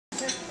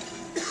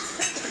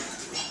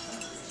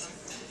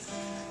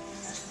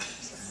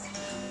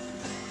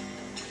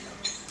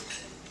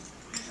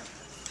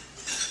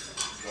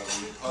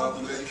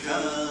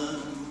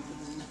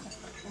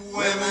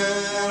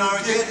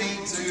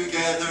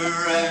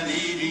and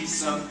eating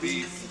some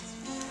beef.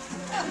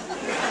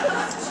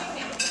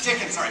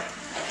 Chicken, sorry.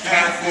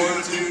 Can't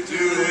afford to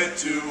do it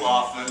too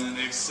often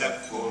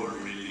except for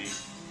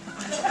relief.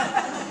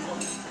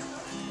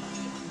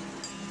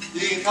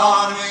 The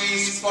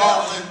economy's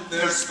falling,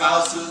 their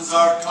spouses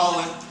are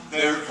calling,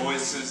 their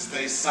voices,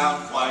 they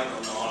sound quite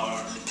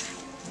alarmed.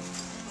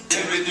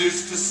 Been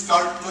reduced to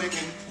start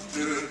clicking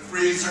to the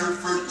freezer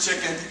for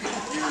chicken.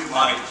 You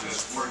might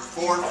just work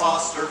for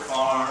Foster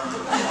Farm.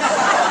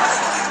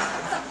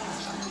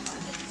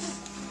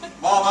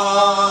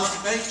 Mama,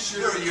 make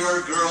sure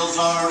your girls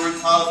are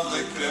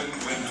Republican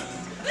women.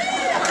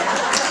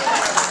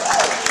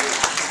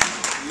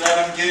 Let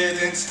them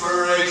get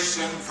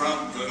inspiration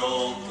from good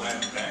old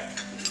Glenn Beck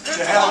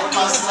to help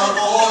us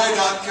avoid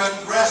a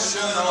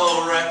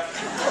congressional wreck.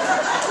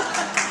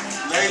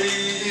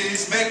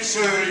 Ladies, make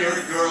sure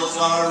your girls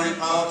are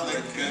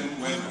Republican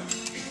women.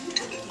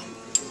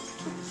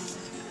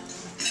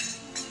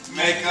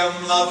 Make them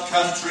love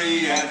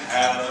country and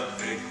have a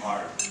big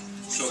heart,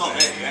 so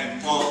they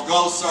and Paul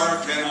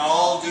Gosar can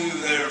all do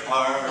their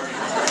part.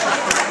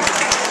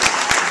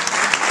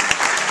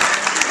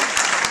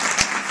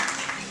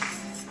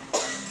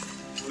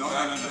 No,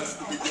 that's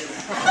the beginning. You're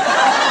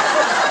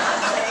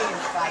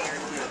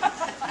fired.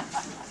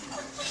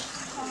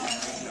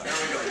 There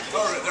we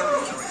go.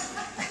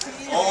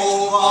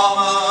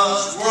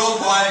 Obama's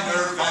worldwide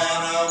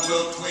nirvana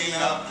will clean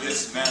up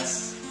this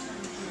mess.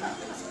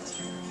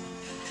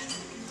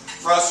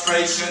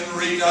 Frustration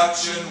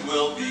reduction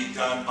will be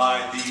done by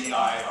the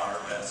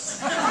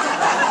IRS.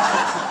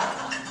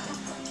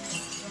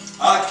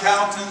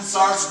 Accountants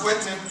are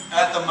squinting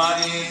at the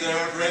money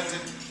they're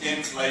printing.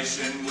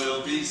 Inflation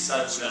will be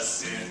such a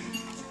sin.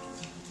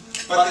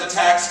 But the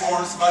tax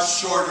forms much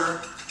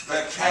shorter.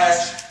 The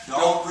cash,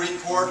 don't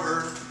report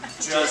her.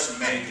 Just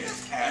make it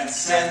and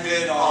send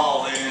it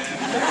all in.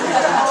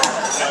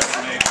 Just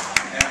make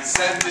it and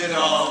send it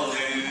all in.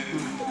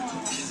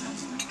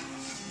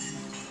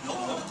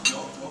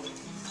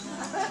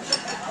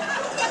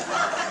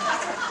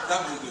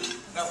 That will do.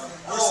 That one.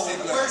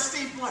 Where's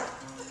Steve Blair?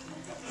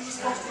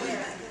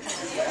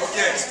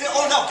 Okay.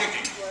 Oh no,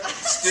 kicking.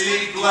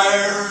 Steve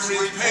Blair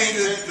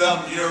repainted the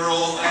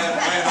mural and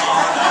went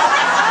on.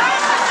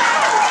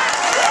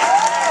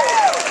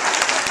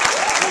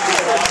 He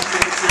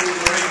wanted to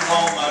bring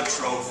home a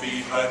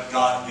trophy, but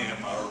got him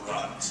a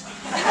runt.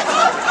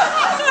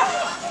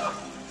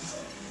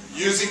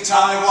 Using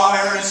tie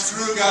wire and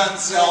screw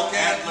guns, elk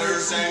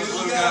antlers and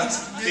glue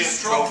guns,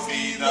 his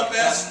trophy, the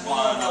best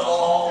one of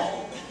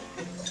all,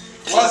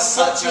 was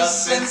such a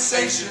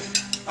sensation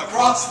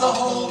across the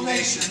whole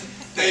nation.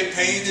 They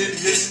painted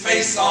his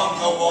face on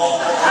the wall.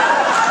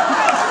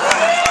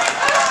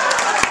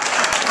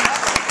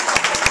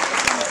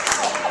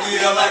 The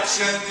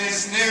election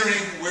is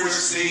nearing, we're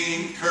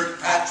seeing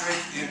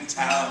Kirkpatrick in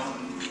town.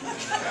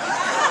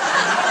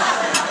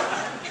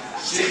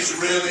 She's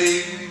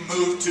really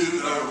moved to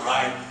the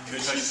right,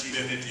 because she's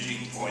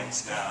 15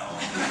 points down.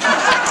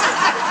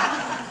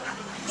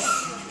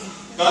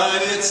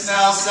 But it's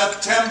now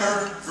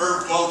September,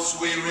 her votes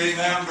we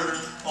remember.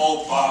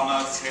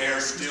 Obama's hair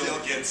still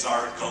gets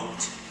our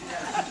goat.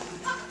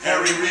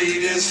 Harry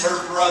Reid is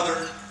her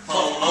brother,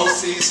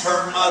 Pelosi's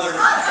her mother,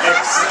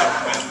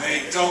 except when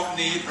they don't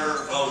need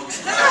her vote.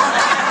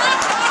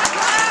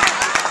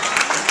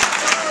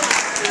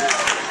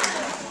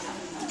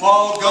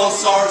 Paul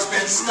Gosar's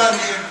been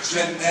studying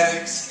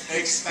genetics,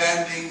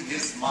 expanding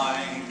his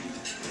mind.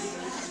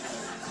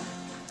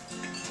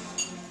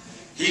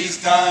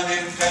 He's done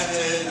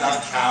invented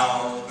a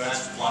cow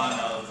that's one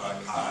of a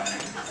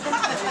kind.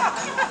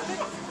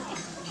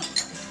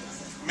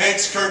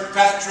 Makes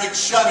Kirkpatrick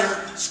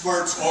shudder,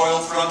 squirts oil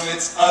from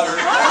its udder,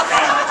 and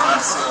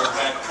diesel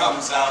that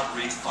comes out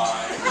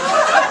refined.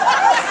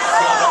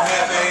 From a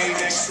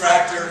methane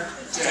extractor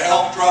to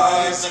help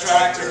drive the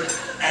tractor,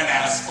 and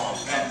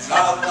asphalt bends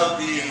out the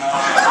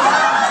behind.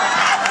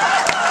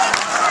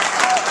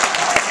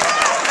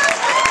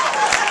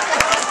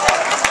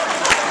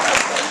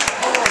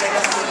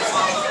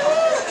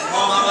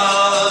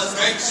 Mamas,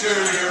 make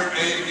sure your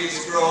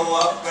babies grow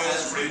up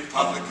as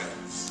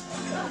Republicans.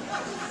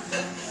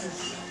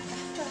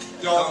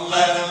 Don't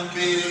let them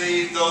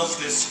believe those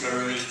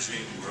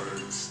discouraging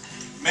words.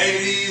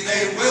 Maybe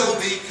they will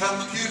be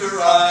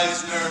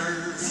computerized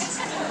nerds.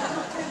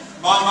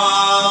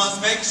 Mamas,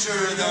 make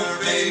sure their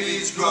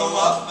babies grow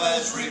up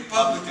as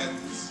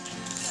Republicans.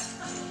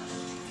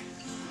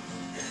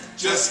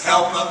 Just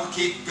help them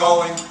keep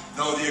going,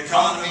 though the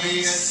economy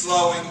is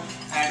slowing,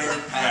 and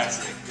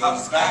Kirkpatrick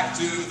comes back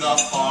to the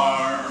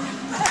farm.